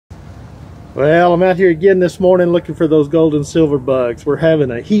Well, I'm out here again this morning looking for those gold and silver bugs. We're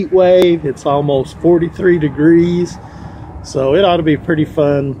having a heat wave. It's almost 43 degrees, so it ought to be pretty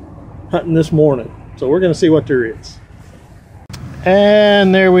fun hunting this morning. So we're going to see what there is.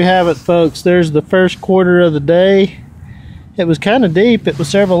 And there we have it, folks. There's the first quarter of the day. It was kind of deep. It was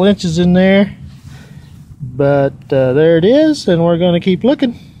several inches in there, but there it is, and we're going to keep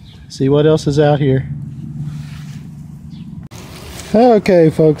looking, see what else is out here. Okay,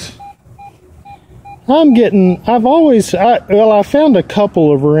 folks. I found a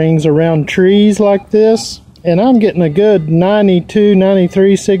couple of rings around trees like this, and I'm getting a good 92,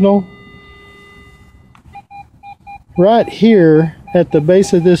 93 signal right here at the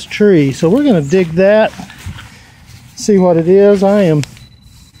base of this tree. So we're going to dig that, see what it is. I am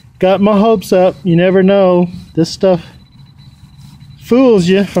got my hopes up. You never know. This stuff fools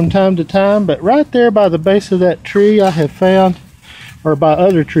you from time to time, but right there by the base of that tree I have found, or by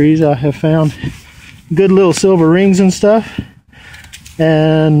other trees I have found, good little silver rings and stuff,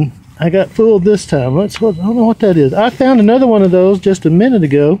 and I got fooled this time. I don't know what that is. I found another one of those just a minute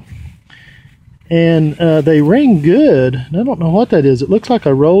ago, and they ring good. I don't know what that is. It looks like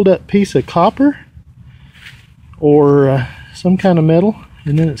a rolled up piece of copper or some kind of metal,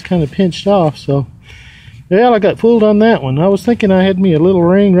 and then it's kind of pinched off. So yeah, I got fooled on that one. I was thinking I had me a little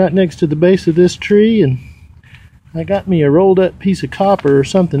ring right next to the base of this tree, and I got me a rolled up piece of copper or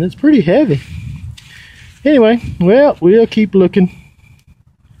something. It's pretty heavy. Anyway, well, we'll keep looking.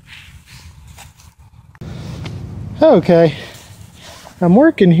 Okay, I'm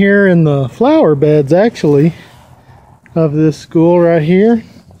working here in the flower beds, actually, of this school right here.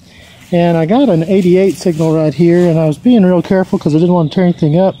 And I got an 88 signal right here, and I was being real careful because I didn't want to tear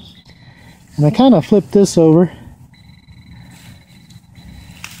anything up. And I kind of flipped this over.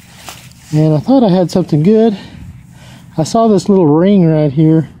 And I thought I had something good. I saw this little ring right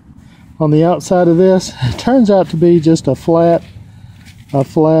here on the outside of this. It turns out to be just a flat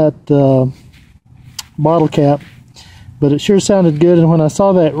bottle cap, but it sure sounded good. And when I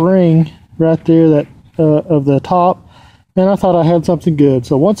saw that ring right there, that of the top, and I thought I had something good.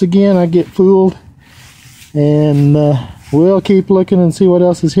 So once again, I get fooled, and we'll keep looking and see what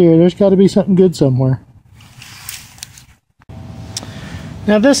else is here. There's got to be something good somewhere.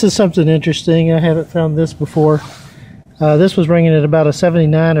 Now this is something interesting. I haven't found this before. This was ringing at about a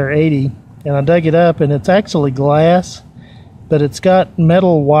 79 or 80, and I dug it up, and it's actually glass, but it's got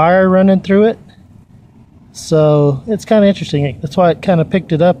metal wire running through it, so it's kind of interesting. That's why it kind of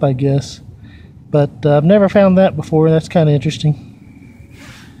picked it up, I guess, but I've never found that before. That's kind of interesting,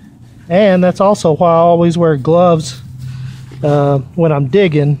 and that's also why I always wear gloves when I'm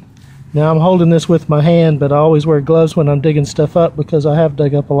digging. Now I'm holding this with my hand, but I always wear gloves when I'm digging stuff up because I have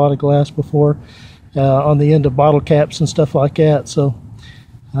dug up a lot of glass before. On the end of bottle caps and stuff like that. So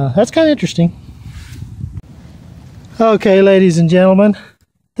that's kind of interesting. Okay, ladies and gentlemen,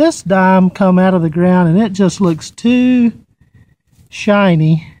 this dime come out of the ground and it just looks too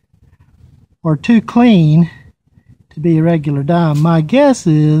shiny or too clean to be a regular dime. My guess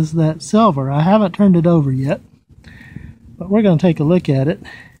is that silver. I haven't turned it over yet, but we're going to take a look at it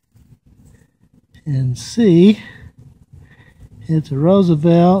and see. It's a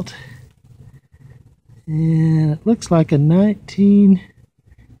Roosevelt. And it looks like a don't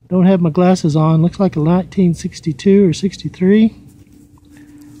have my glasses on, looks like a 1962 or 63.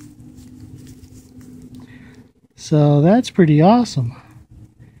 So that's pretty awesome.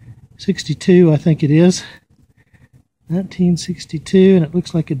 62, I think it is. 1962, and it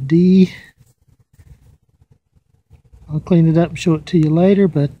looks like a D. I'll clean it up and show it to you later,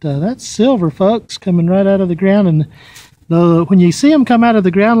 but that's silver, folks, coming right out of the ground. And when you see them come out of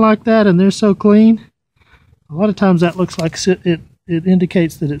the ground like that and they're so clean, a lot of times that looks like it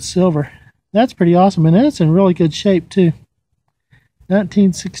indicates that it's silver. That's pretty awesome, and it's in really good shape too.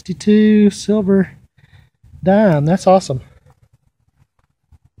 1962 silver dime. That's awesome.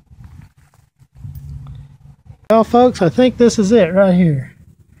 Well, folks, I think this is it right here.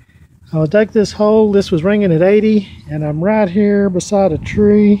 I dug this hole. This was ringing at 80, and I'm right here beside a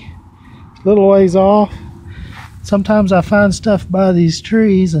tree, a little ways off. Sometimes I find stuff by these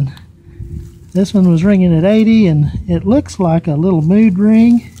trees, and this one was ringing at 80, and it looks like a little mood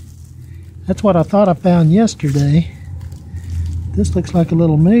ring. That's what I thought I found yesterday. This looks like a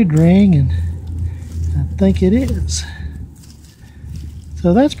little mood ring, and I think it is.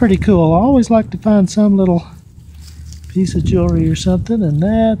 So that's pretty cool. I always like to find some little piece of jewelry or something, and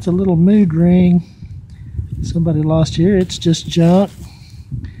that's a little mood ring somebody lost here. It's just junk,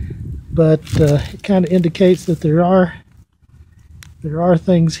 but it kind of indicates that there are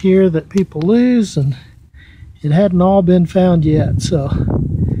things here that people lose, and it hadn't all been found yet. So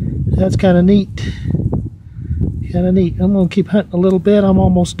that's kind of neat. Kind of neat. I'm going to keep hunting a little bit. I'm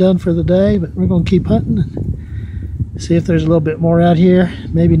almost done for the day, but we're going to keep hunting and see if there's a little bit more out here.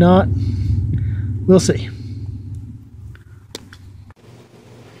 Maybe not. We'll see.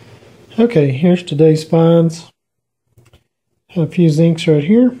 Okay, here's today's finds. Have a few zincs right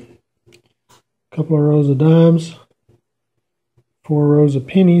here. A couple of rows of dimes. 4 rows of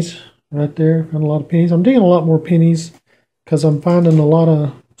pennies right there. Found a lot of pennies. I'm digging a lot more pennies because I'm finding a lot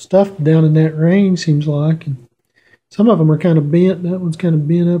of stuff down in that range, seems like. And some of them are kind of bent. That one's kind of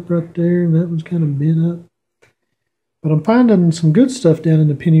bent up right there, and that one's kind of bent up. But I'm finding some good stuff down in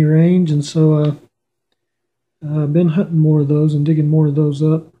the penny range, and so I've been hunting more of those and digging more of those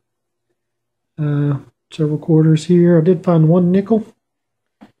up. Several quarters here. I did find 1 nickel.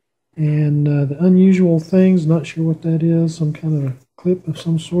 And the unusual things, not sure what that is, some kind of a clip of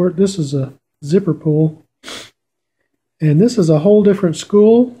some sort. This is a zipper pull. And this is a whole different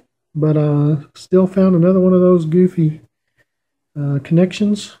school, but still found another one of those goofy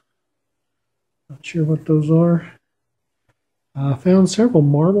connections. Not sure what those are. I found several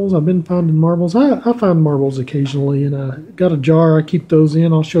marbles. I've been finding marbles. I find marbles occasionally, and I got a jar. I keep those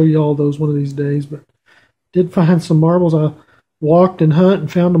in. I'll show you all those one of these days, but did find some marbles. I walked and hunt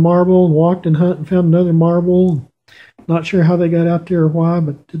and found a marble, and walked and hunt and found another marble. Not sure how they got out there or why,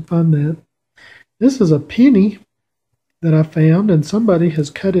 but did find that. This is a penny that I found, and somebody has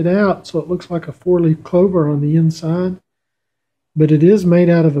cut it out so it looks like a 4-leaf clover on the inside. But it is made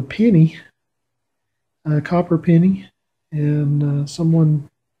out of a penny, a copper penny, and someone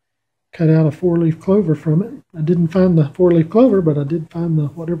cut out a 4-leaf clover from it. I didn't find the 4-leaf clover, but I did find the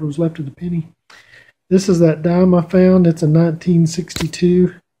whatever was left of the penny. This is that dime I found. It's a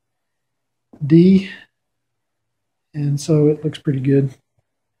 1962 D, and so it looks pretty good.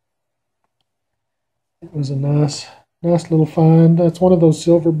 It was a nice little find. That's one of those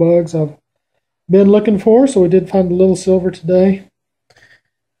silver bugs I've been looking for, so we did find a little silver today.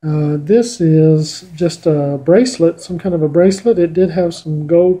 This is just a bracelet, some kind of a bracelet. It did have some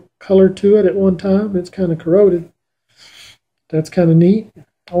gold color to it at one time. It's kind of corroded. That's kind of neat.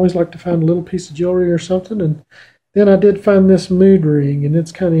 I always like to find a little piece of jewelry or something. And then I did find this mood ring, and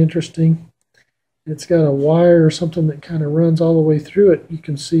it's kind of interesting. It's got a wire or something that kind of runs all the way through it. You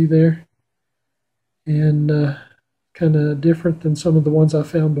can see there. And kind of different than some of the ones I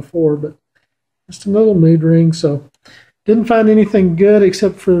found before, but just another mood ring. So didn't find anything good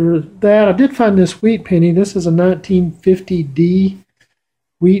except for that. I did find this wheat penny. This is a 1950 D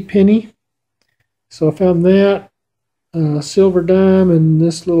wheat penny. So I found that. Silver dime and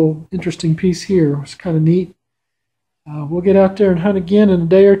this little interesting piece here. It's kind of neat. We'll get out there and hunt again in a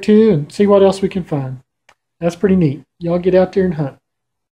day or two and see what else we can find. That's pretty neat. Y'all get out there and hunt.